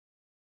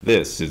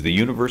This is the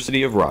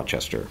University of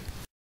Rochester.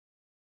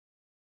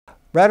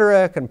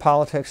 Rhetoric and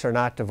politics are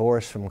not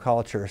divorced from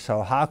culture,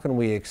 so how can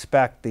we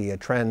expect the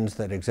trends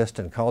that exist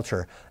in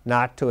culture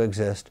not to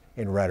exist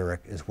in rhetoric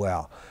as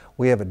well?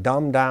 We have a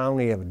dumbed down,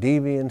 we have a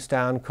deviance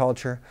down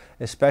culture,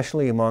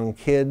 especially among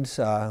kids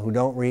who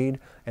don't read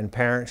and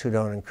parents who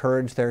don't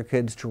encourage their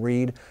kids to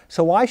read.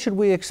 So why should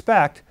we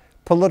expect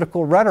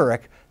political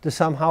rhetoric to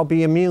somehow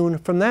be immune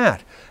from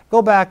that?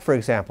 Go back, for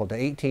example, to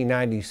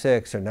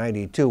 1896 or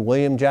 92,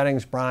 William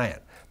Jennings Bryan,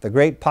 the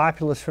great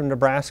populist from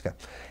Nebraska,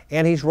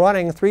 and he's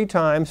running 3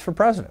 times for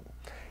president.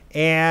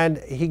 And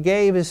he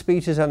gave his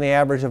speeches on the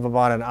average of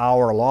about an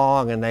hour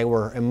long, and they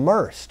were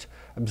immersed,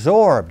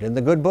 absorbed in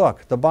the good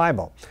book, the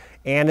Bible,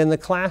 and in the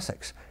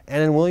classics,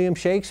 and in William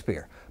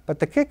Shakespeare. But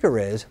the kicker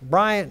is,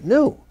 Bryant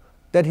knew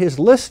that his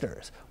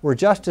listeners were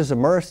just as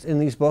immersed in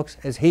these books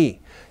as he,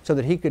 so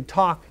that he could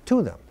talk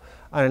to them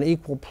on an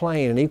equal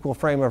plane, an equal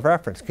frame of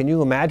reference. Can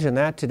you imagine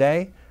that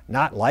today?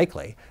 Not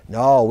likely.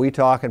 No, we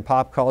talk in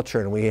pop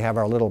culture and we have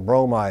our little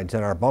bromides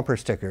and our bumper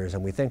stickers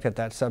and we think that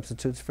that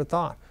substitutes for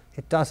thought.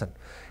 It doesn't.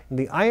 And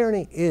the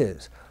irony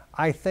is,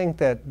 I think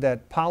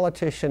that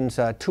politicians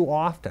too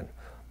often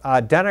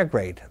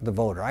denigrate the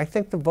voter. I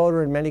think the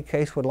voter in many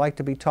cases would like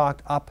to be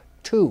talked up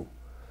to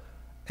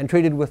and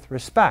treated with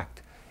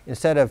respect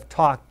instead of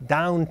talked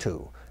down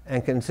to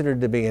and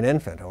considered to be an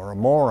infant or a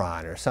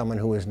moron or someone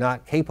who is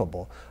not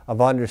capable of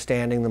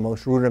understanding the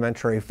most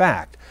rudimentary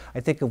fact.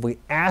 I think if we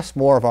asked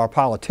more of our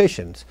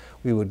politicians,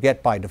 we would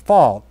get by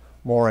default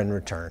more in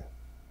return.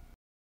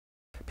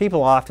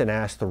 People often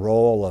ask the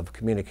role of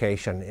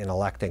communication in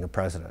electing a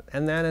president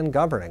and then in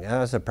governing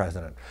as a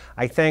president.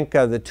 I think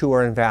the two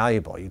are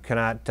invaluable. You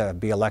cannot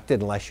be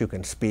elected unless you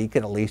can speak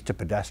at least a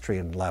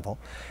pedestrian level.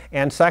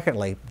 And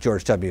secondly,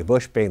 George W.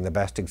 Bush being the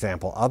best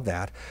example of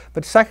that.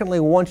 But secondly,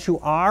 once you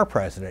are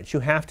president, you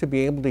have to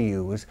be able to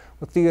use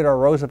what Theodore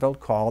Roosevelt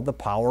called the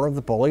power of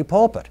the bully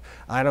pulpit.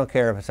 I don't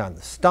care if it's on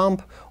the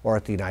stump or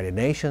at the United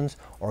Nations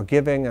or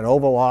giving an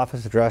Oval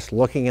Office address,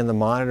 looking in the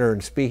monitor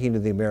and speaking to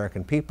the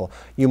American people.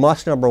 You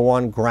must, number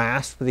one,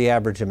 grasp the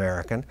average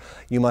American.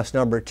 You must,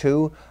 number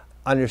two,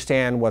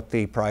 understand what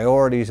the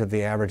priorities of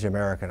the average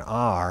American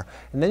are.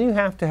 And then you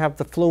have to have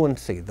the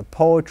fluency, the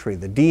poetry,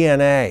 the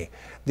DNA,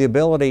 the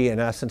ability, in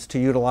essence, to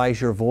utilize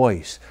your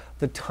voice,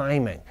 the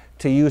timing,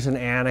 to use an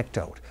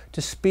anecdote,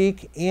 to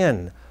speak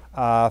in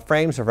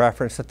frames of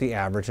reference that the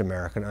average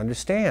American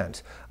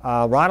understands.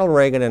 Ronald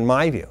Reagan, in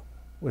my view,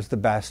 was the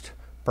best,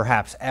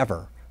 perhaps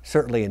ever,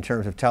 certainly in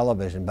terms of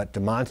television, but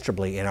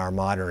demonstrably in our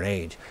modern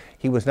age.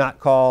 He was not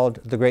called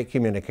the great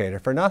communicator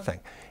for nothing.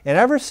 And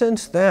ever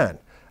since then,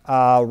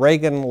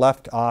 Reagan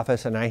left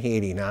office in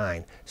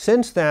 1989.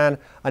 Since then,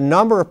 a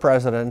number of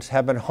presidents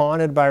have been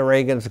haunted by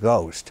Reagan's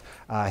ghost.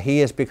 He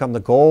has become the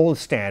gold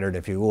standard,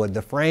 if you would,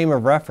 the frame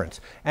of reference.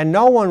 And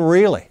no one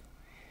really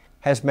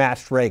has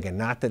matched Reagan,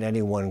 not that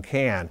anyone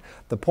can.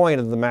 The point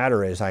of the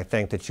matter is, I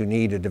think, that you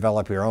need to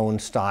develop your own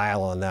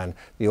style, and then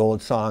the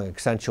old song,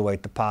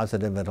 accentuate the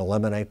positive and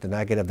eliminate the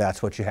negative.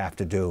 That's what you have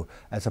to do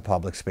as a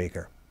public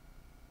speaker.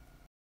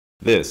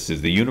 This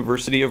is the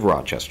University of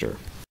Rochester.